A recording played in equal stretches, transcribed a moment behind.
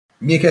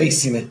Miei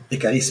carissime e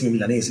carissimi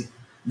milanesi,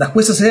 da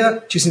questa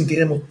sera ci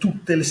sentiremo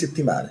tutte le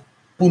settimane,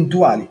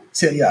 puntuali,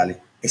 seriali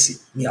e sì,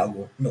 mi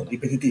auguro, non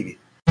ripetitivi.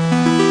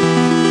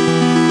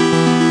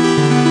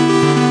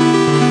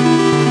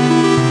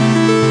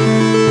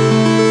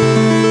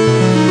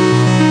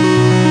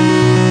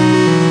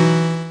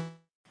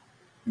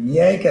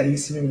 Miei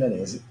carissimi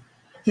milanesi,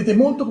 siete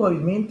molto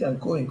probabilmente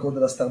ancora in coda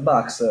da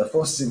Starbucks,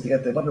 forse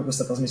sentirete proprio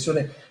questa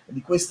trasmissione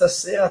di questa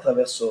sera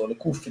attraverso le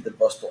cuffie del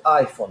vostro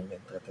iPhone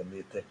mentre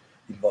attendete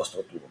il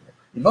vostro turno.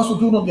 Il vostro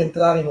turno di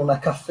entrare in una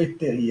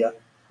caffetteria.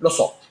 Lo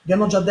so, vi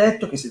hanno già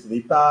detto che siete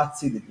dei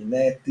pazzi, degli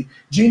inetti,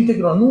 gente che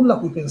non ha nulla a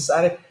cui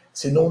pensare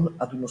se non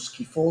ad uno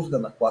schifoso ed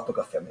anacquato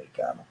caffè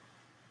americano.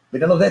 Ve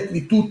ne hanno detti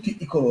di tutti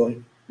i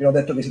colori. Vi hanno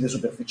detto che siete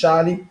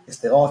superficiali,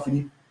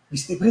 esterofili, vi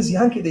siete presi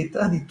anche dei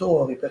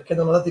traditori perché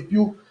non andate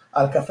più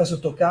al caffè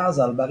sotto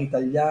casa, al bar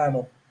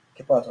italiano,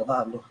 che poi a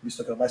trovarlo,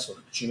 visto che ormai sono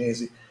tutti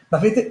cinesi, ma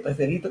avete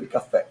preferito il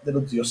caffè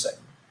dello zio Sam.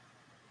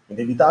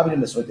 Inevitabili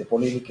le solite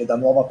polemiche da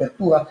nuova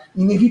apertura,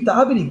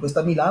 inevitabili in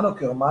questa Milano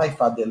che ormai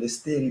fa delle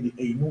sterili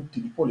e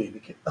inutili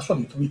polemiche la sua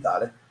vita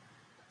vitale.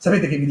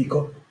 Sapete che vi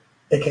dico?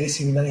 E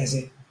carissimi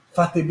milanesi,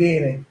 fate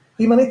bene,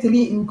 rimanete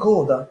lì in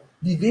coda,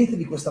 vivete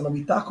di questa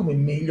novità come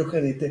meglio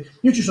credete.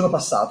 Io ci sono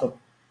passato,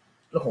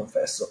 lo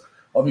confesso.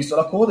 Ho visto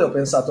la coda e ho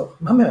pensato,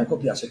 ma a me anche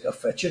piace il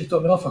caffè, ci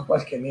ritornerò fra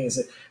qualche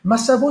mese. Ma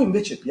se a voi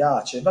invece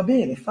piace, va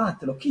bene,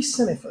 fatelo, chi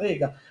se ne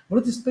frega.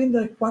 Volete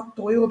spendere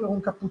 4 euro per un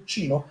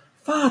cappuccino?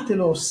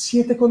 Fatelo,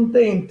 siete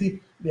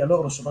contenti? Beh,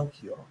 allora lo sono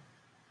anch'io.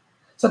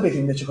 Sapete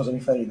invece cosa mi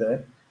fa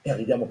ridere? E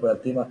arriviamo poi al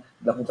tema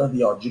della puntata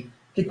di oggi,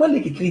 che quelli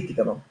che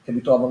criticano, che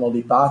vi trovano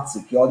dei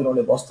pazzi, che odiano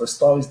le vostre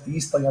stories di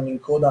Instagram in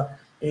coda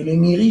e le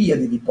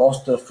miriadi di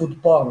post food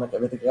porn che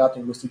avete creato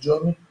in questi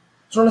giorni,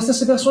 sono le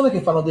stesse persone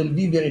che fanno del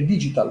vivere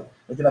digital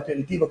e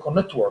dell'aperitivo con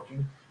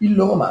networking il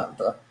loro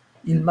mantra,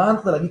 il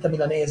mantra della vita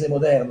milanese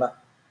moderna.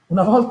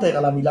 Una volta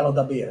era la Milano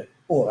da bere,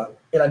 ora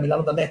è la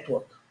Milano da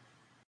network.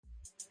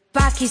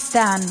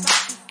 Pakistan.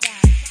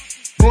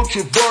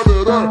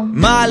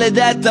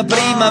 Maledetta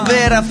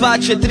primavera,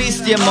 facce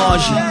tristi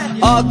emoji,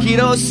 occhi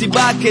rossi,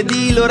 bacche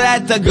di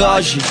Loretta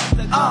Goji,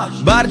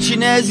 bar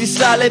cinesi,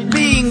 sale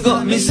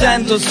bingo, mi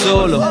sento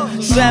solo,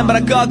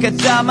 sembra coca e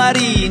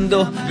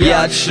tamarindo,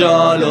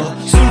 ghiacciolo,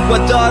 sul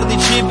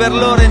 14 per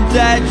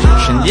l'orenteggio,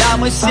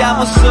 scendiamo e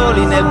siamo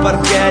soli nel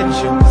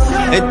parcheggio,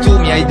 e tu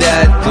mi hai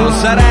detto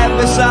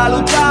sarebbe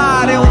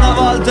salutare una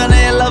volta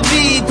nella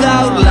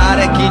vita,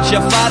 urlare a chi ci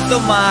ha fatto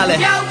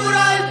male.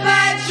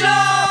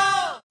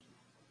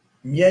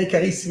 Miei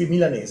carissimi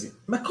milanesi,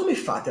 ma come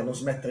fate a non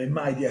smettere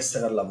mai di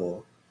essere al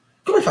lavoro?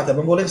 Come fate a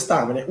non voler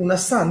starvene una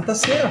santa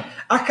sera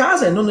a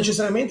casa e non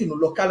necessariamente in un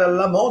locale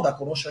alla moda a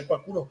conoscere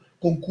qualcuno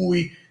con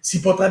cui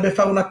si potrebbe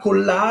fare una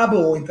collab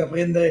o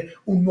intraprendere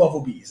un nuovo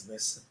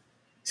business?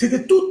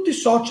 Siete tutti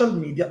social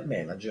media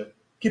manager,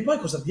 che poi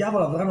cosa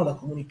diavolo avranno da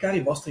comunicare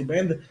i vostri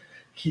brand?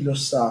 Chi lo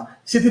sa.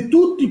 Siete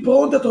tutti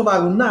pronti a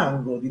trovare un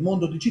angolo di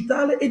mondo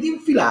digitale ed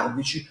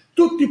infilarvici,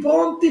 tutti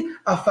pronti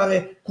a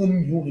fare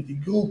community,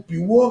 gruppi,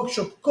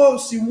 workshop,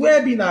 corsi,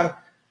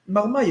 webinar.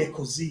 Ma ormai è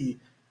così.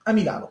 A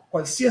Milano,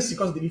 qualsiasi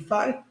cosa devi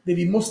fare,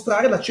 devi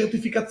mostrare la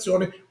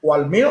certificazione o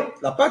almeno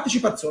la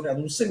partecipazione ad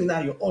un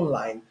seminario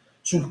online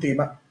sul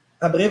tema.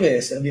 A breve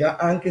servirà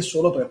anche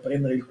solo per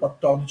prendere il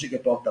 14 che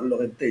porta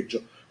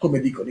all'orenteggio, come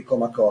dicono i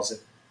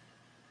comacose.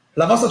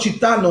 La vostra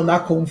città non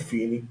ha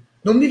confini,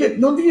 non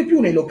vive più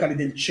nei locali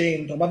del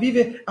centro, ma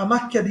vive a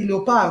macchia di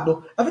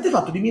leopardo. Avete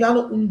fatto di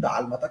Milano un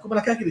dalmata, come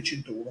la carica di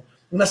 101,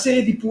 una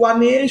serie di puà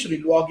neri sui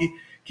luoghi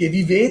che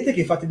vivete,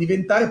 che fate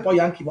diventare poi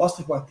anche i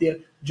vostri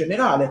quartier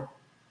generale.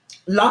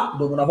 Là,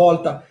 dove una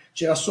volta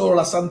c'era solo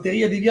la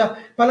santeria di via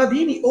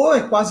Paladini, ora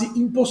è quasi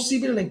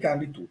impossibile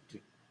elencarli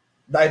tutti.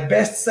 Dai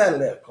best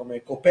seller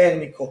come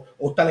Copernico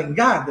o Talent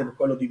Garden,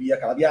 quello di via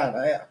Calabiana,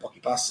 a pochi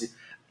passi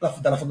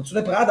dalla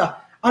Fondazione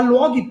Prada, a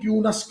luoghi più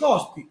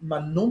nascosti, ma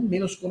non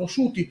meno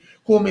sconosciuti,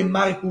 come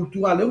Mare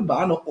Culturale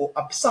Urbano o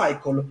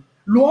Upcycle,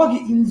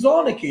 luoghi in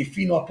zone che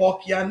fino a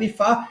pochi anni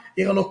fa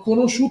erano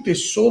conosciute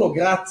solo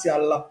grazie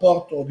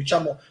all'apporto,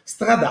 diciamo,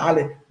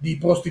 stradale di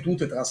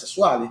prostitute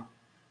transessuali.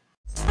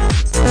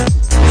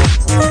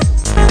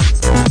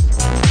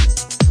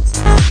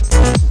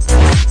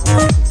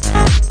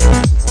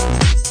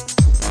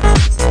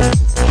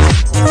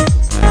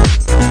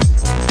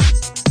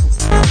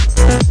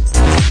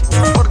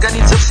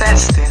 Organizzo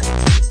feste,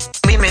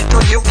 mi metto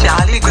gli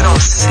occhiali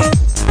grossi,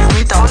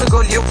 mi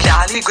tolgo gli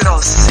occhiali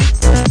grossi,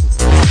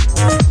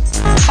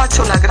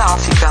 faccio la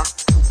grafica,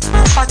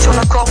 faccio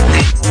la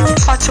copy,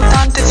 faccio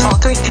tante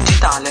foto in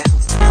digitale,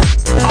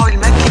 ho il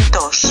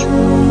Macintosh,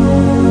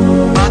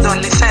 vado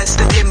alle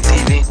feste di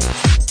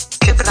MTV,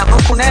 che bravo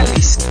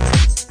Cunellis,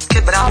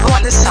 che bravo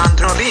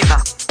Alessandro Riva,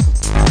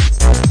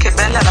 che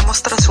bella la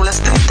mostra sulla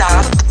street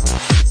art,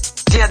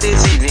 gli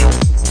adesivi,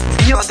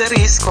 io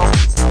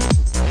aderisco.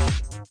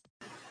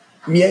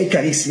 Miei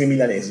carissimi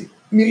milanesi,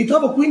 mi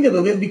ritrovo quindi a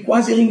dovervi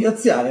quasi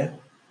ringraziare?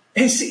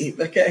 Eh sì,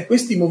 perché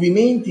questi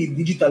movimenti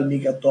digital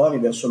migratori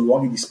verso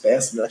luoghi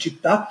dispersi della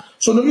città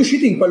sono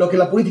riusciti in quello che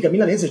la politica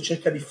milanese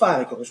cerca di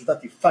fare con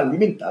risultati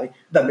fallimentari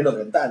da almeno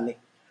 30 anni.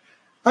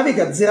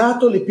 Avete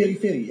azzerato le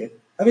periferie,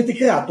 avete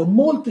creato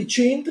molti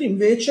centri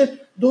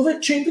invece dove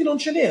centri non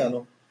ce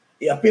n'erano.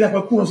 E appena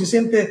qualcuno si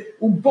sente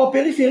un po'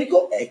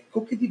 periferico,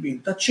 ecco che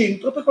diventa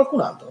centro per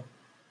qualcun altro.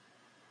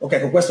 Ok,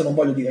 con questo non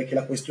voglio dire che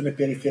la questione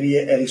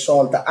periferie è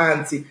risolta,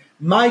 anzi,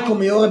 mai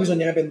come ora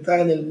bisognerebbe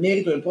entrare nel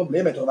merito del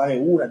problema e trovare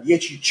una,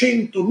 10,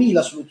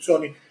 100.000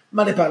 soluzioni,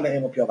 ma ne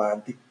parleremo più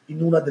avanti,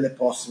 in una delle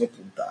prossime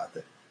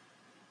puntate.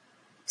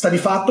 Sta di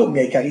fatto,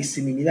 miei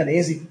carissimi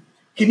milanesi,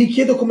 che mi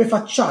chiedo come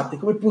facciate,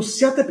 come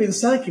possiate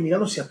pensare che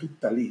Milano sia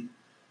tutta lì,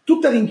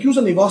 tutta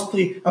rinchiusa nei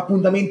vostri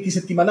appuntamenti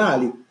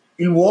settimanali,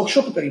 il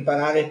workshop per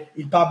imparare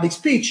il public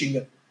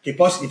speaking, che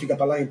poi significa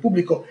parlare in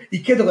pubblico, il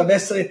che dovrebbe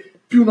essere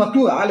più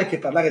naturale che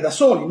parlare da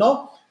soli,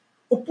 no?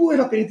 Oppure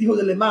l'aperitivo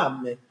delle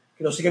mamme,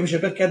 che non si capisce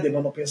perché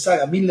devono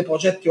pensare a 1000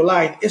 progetti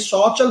online e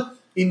social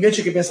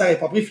invece che pensare ai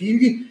propri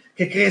figli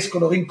che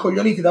crescono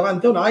rincoglioniti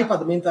davanti a un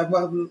iPad mentre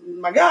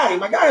magari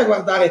a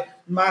guardare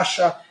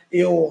Masha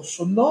e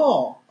Orso,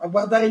 no, a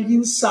guardare gli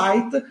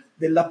insight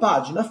della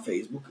pagina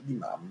Facebook di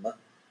mamma.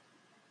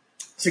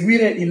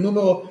 Seguire il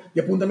numero di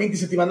appuntamenti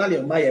settimanali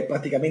ormai è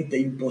praticamente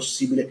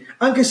impossibile,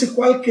 anche se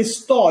qualche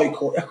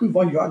stoico, e a cui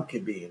voglio anche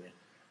bene,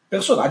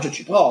 personaggio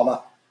ci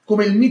prova,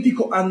 come il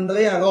mitico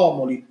Andrea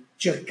Romoli,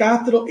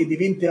 cercatelo e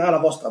diventerà la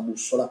vostra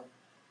bussola.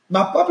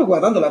 Ma proprio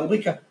guardando la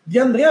rubrica di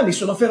Andrea mi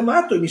sono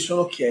fermato e mi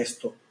sono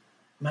chiesto,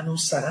 ma non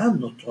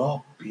saranno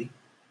troppi?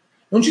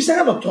 Non ci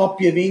saranno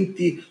troppi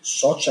eventi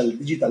social,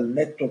 digital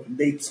network,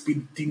 date,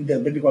 speed, Tinder,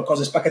 bevi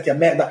qualcosa e spaccati a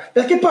merda,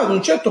 perché poi ad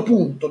un certo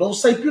punto non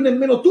sai più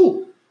nemmeno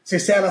tu se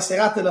sei alla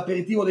serata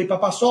dell'aperitivo dei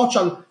papà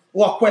social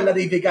o a quella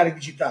dei vegani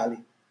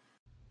digitali.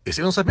 E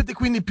se non sapete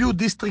quindi più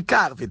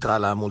districarvi tra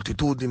la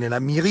moltitudine, la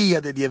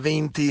miriade di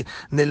eventi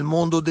nel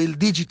mondo del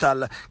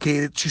digital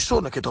che ci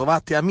sono e che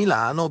trovate a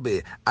Milano,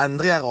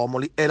 Andrea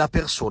Romoli è la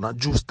persona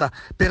giusta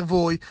per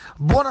voi.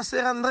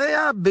 Buonasera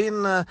Andrea,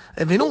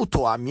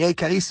 benvenuto a Miei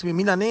Carissimi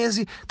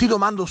Milanesi. Ti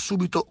domando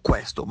subito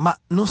questo, ma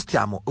non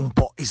stiamo un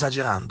po'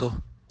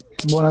 esagerando?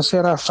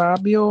 Buonasera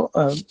Fabio,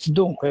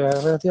 dunque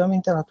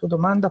relativamente alla tua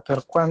domanda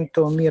per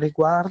quanto mi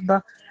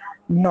riguarda,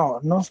 no,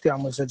 non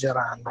stiamo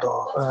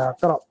esagerando,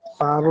 però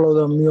parlo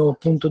dal mio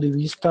punto di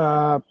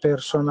vista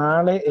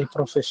personale e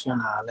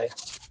professionale.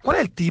 Qual è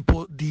il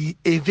tipo di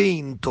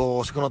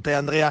evento, secondo te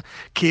Andrea,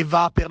 che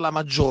va per la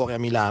maggiore a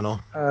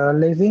Milano?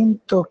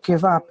 L'evento che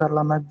va per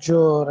la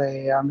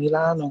maggiore a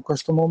Milano in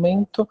questo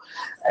momento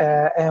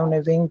è un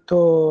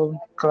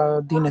evento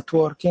di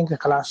networking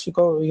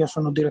classico. Io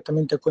sono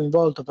direttamente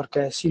coinvolto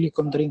perché è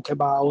Silicon Drink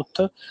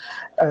About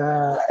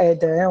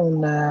ed è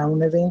un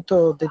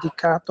evento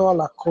dedicato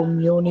alla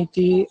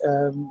community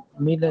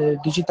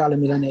digitale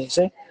milanese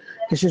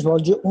che si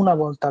svolge una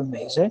volta al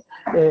mese.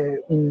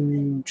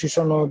 Ci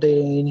sono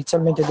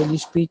inizialmente degli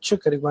speech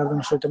che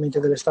riguardano solitamente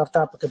delle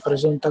start-up che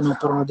presentano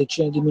per una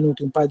decina di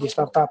minuti, un paio di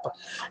start-up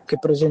che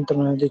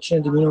presentano una decina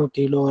di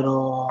minuti i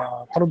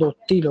loro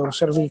prodotti, i loro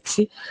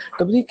servizi,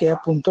 dopodiché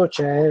appunto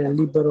c'è il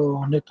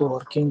libero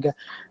networking.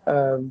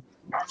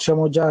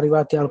 Siamo già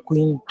arrivati al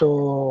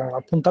quinto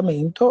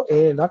appuntamento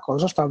e la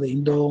cosa sta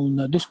avendo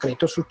un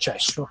discreto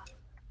successo.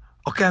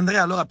 Ok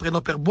Andrea, allora prendo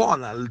per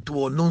buona il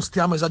tuo non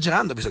stiamo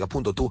esagerando, visto che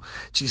appunto tu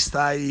ci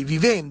stai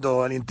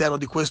vivendo all'interno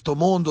di questo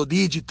mondo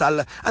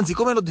digital, anzi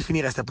come lo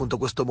definiresti appunto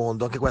questo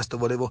mondo? Anche questo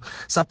volevo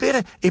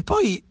sapere. E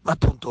poi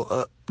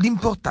appunto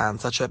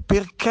l'importanza, cioè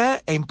perché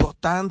è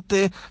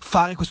importante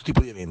fare questo tipo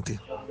di eventi?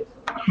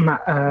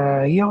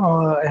 Ma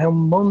io è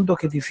un mondo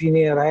che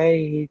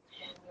definirei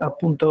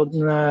appunto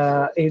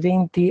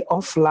eventi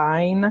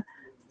offline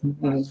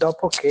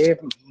dopo che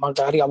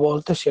magari a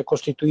volte si è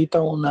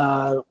costituita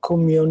una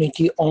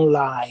community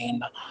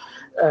online.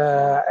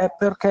 E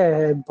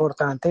perché è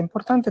importante? È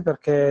importante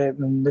perché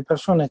le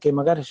persone che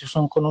magari si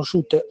sono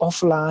conosciute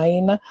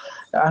offline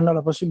hanno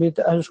la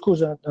possibilità,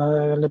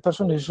 le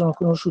persone che si sono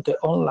conosciute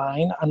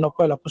online hanno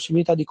poi la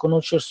possibilità di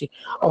conoscersi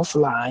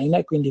offline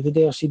e quindi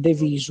vedersi de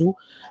visu,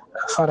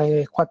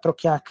 fare quattro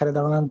chiacchiere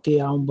davanti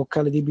a un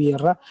boccale di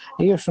birra.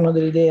 E io sono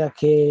dell'idea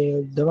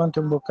che davanti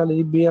a un boccale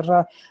di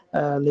birra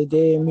le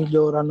idee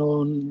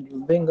migliorano,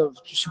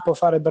 si può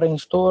fare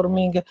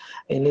brainstorming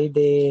e le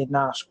idee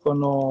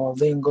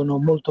vengono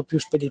molto più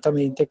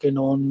speditamente che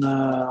non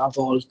a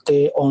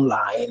volte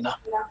online.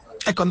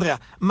 Ecco Andrea,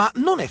 ma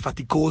non è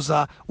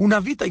faticosa una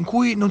vita in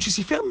cui non ci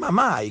si ferma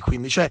mai,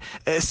 quindi cioè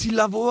si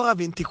lavora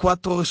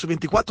 24 ore su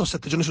 24,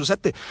 7 giorni su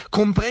 7,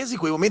 compresi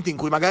quei momenti in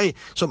cui magari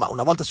insomma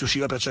una volta si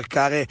usciva per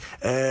cercare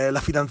la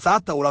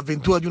fidanzata o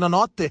l'avventura di una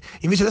notte,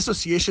 invece adesso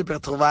si esce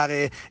per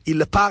trovare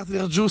il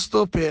partner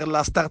giusto per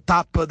la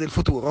startup del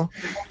futuro?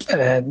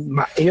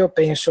 Ma io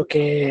penso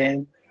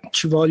che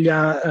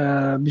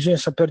bisogna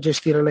saper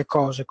gestire le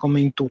cose come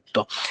in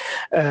tutto.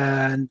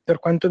 Per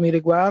quanto mi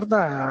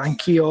riguarda,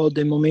 anch'io ho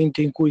dei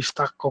momenti in cui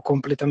stacco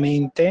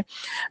completamente,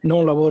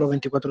 non lavoro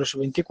 24 ore su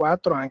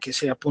 24, anche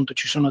se appunto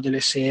ci sono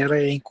delle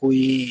sere in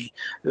cui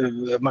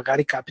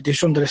magari capita, ci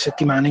sono delle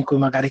settimane in cui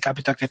magari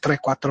capita che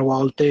 3-4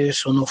 volte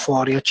sono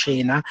fuori a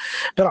cena,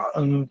 però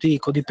ti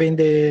dico,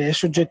 dipende, è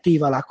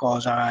soggettiva la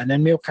cosa. Nel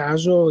mio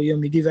caso io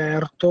mi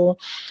diverto,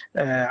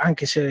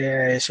 anche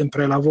se è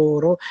sempre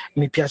lavoro,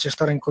 mi piace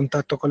stare in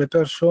contatto con le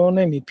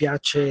persone, mi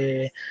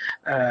piace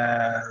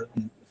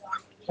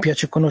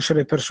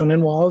conoscere persone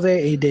nuove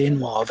e idee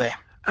nuove.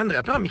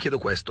 Andrea, però mi chiedo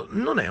questo,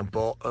 non è un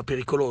po'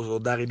 pericoloso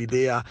dare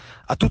l'idea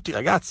a tutti i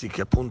ragazzi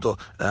che appunto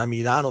a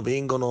Milano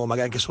vengono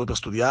magari anche solo per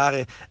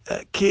studiare,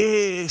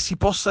 che si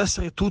possa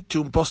essere tutti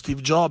un po'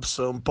 Steve Jobs,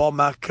 un po'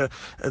 Mark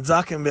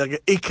Zuckerberg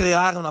e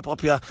creare una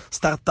propria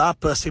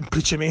startup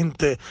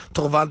semplicemente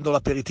trovando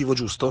l'aperitivo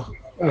giusto?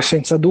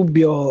 Senza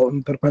dubbio,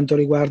 per quanto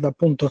riguarda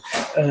appunto,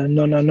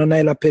 non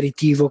è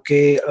l'aperitivo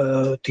che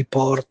ti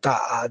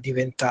porta a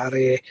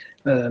diventare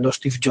lo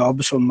Steve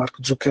Jobs o il Mark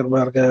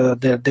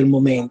Zuckerberg del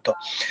momento.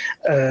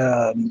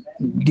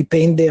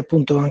 Dipende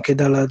appunto anche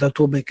dal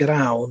tuo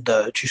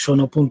background. Ci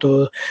sono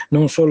appunto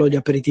non solo gli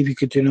aperitivi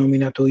che ti ho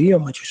nominato io,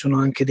 ma ci sono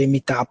anche dei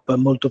meetup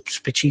molto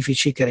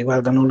specifici che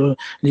riguardano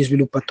gli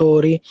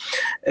sviluppatori,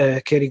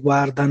 che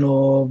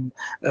riguardano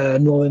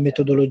nuove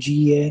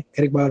metodologie,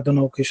 che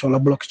riguardano la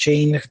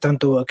blockchain,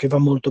 tanto che va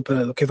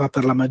che va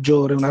per la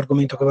maggiore, un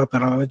argomento che va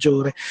per la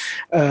maggiore.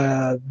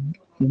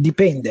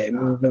 Dipende.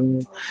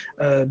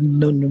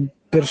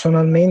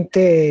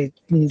 Personalmente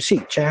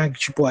sì,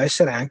 ci può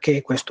essere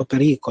anche questo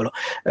pericolo.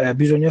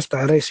 Bisogna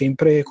stare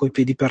sempre coi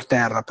piedi per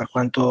terra per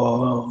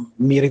quanto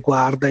mi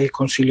riguarda il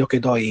consiglio che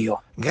do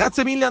io.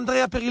 Grazie mille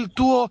Andrea per il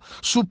tuo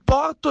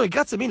supporto e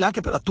grazie mille anche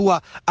per la tua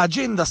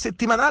agenda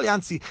settimanale,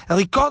 anzi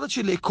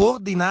ricordaci le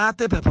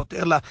coordinate per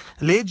poterla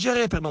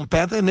leggere e per non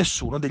perdere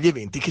nessuno degli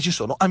eventi che ci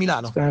sono a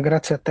Milano.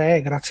 Grazie a te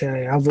e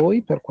grazie a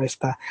voi per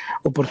questa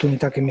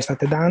opportunità che mi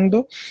state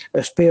dando.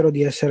 Spero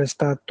di essere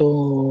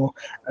stato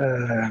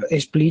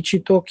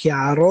esplicito,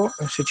 chiaro.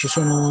 Se ci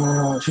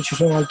sono se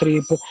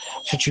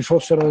ci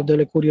fossero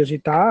delle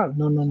curiosità,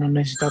 non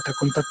esitate a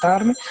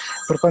contattarmi.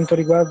 Per quanto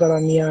riguarda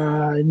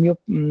il mio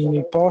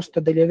post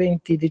degli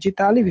eventi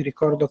digitali, vi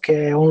ricordo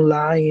che è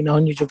online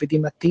ogni giovedì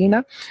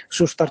mattina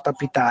su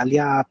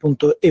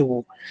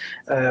startupitalia.eu.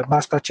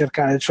 Basta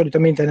cercare,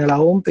 solitamente nella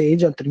home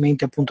page,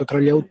 altrimenti appunto tra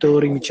gli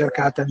autori mi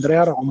cercate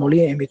Andrea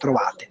Romoli e mi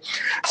trovate.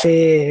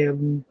 Se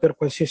per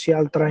qualsiasi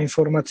altra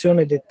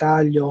informazione,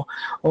 dettaglio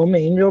o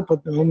meno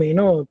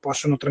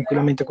possono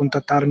tranquillamente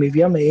contattarmi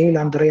via mail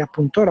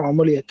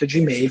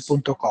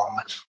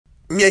andrea.romoli@gmail.com.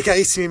 Miei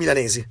carissimi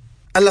milanesi,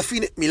 alla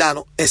fine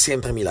Milano è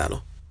sempre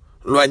Milano.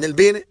 Lo è nel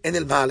bene e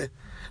nel male,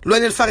 lo è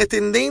nel fare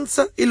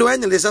tendenza e lo è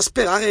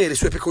nell'esasperare le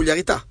sue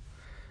peculiarità.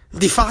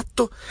 Di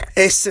fatto,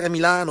 essere a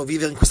Milano,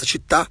 vivere in questa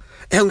città,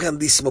 è un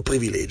grandissimo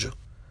privilegio.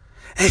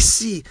 Eh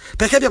sì,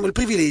 perché abbiamo il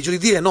privilegio di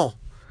dire no,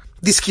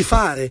 di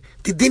schifare,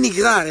 di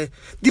denigrare,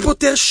 di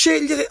poter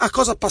scegliere a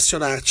cosa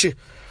appassionarci.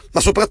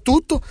 Ma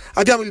soprattutto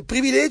abbiamo il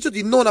privilegio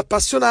di non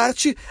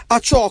appassionarci a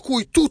ciò a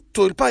cui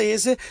tutto il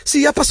paese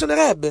si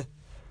appassionerebbe.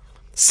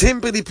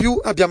 Sempre di più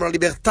abbiamo la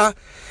libertà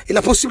e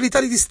la possibilità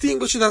di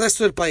distinguerci dal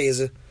resto del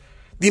paese,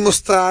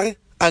 dimostrare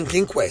anche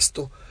in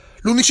questo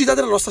l'unicità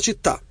della nostra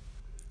città.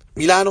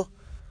 Milano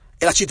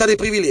è la città dei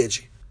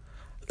privilegi,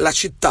 la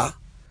città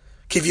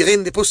che vi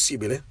rende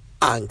possibile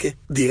anche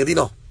dire di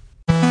no.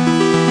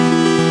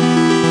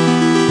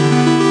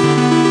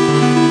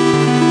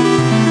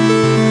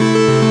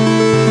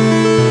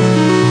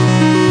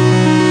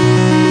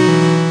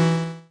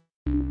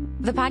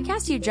 The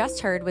podcast you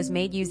just heard was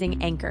made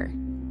using Anchor.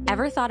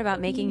 Ever thought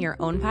about making your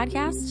own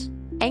podcast?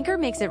 Anchor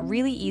makes it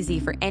really easy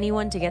for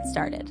anyone to get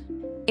started.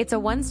 It's a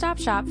one-stop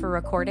shop for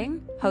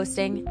recording,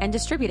 hosting, and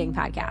distributing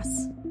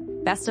podcasts.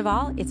 Best of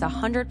all, it's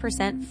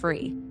 100%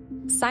 free.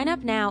 Sign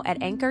up now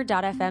at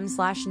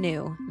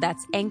anchor.fm/new.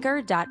 That's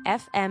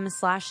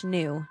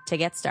anchor.fm/new to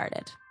get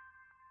started.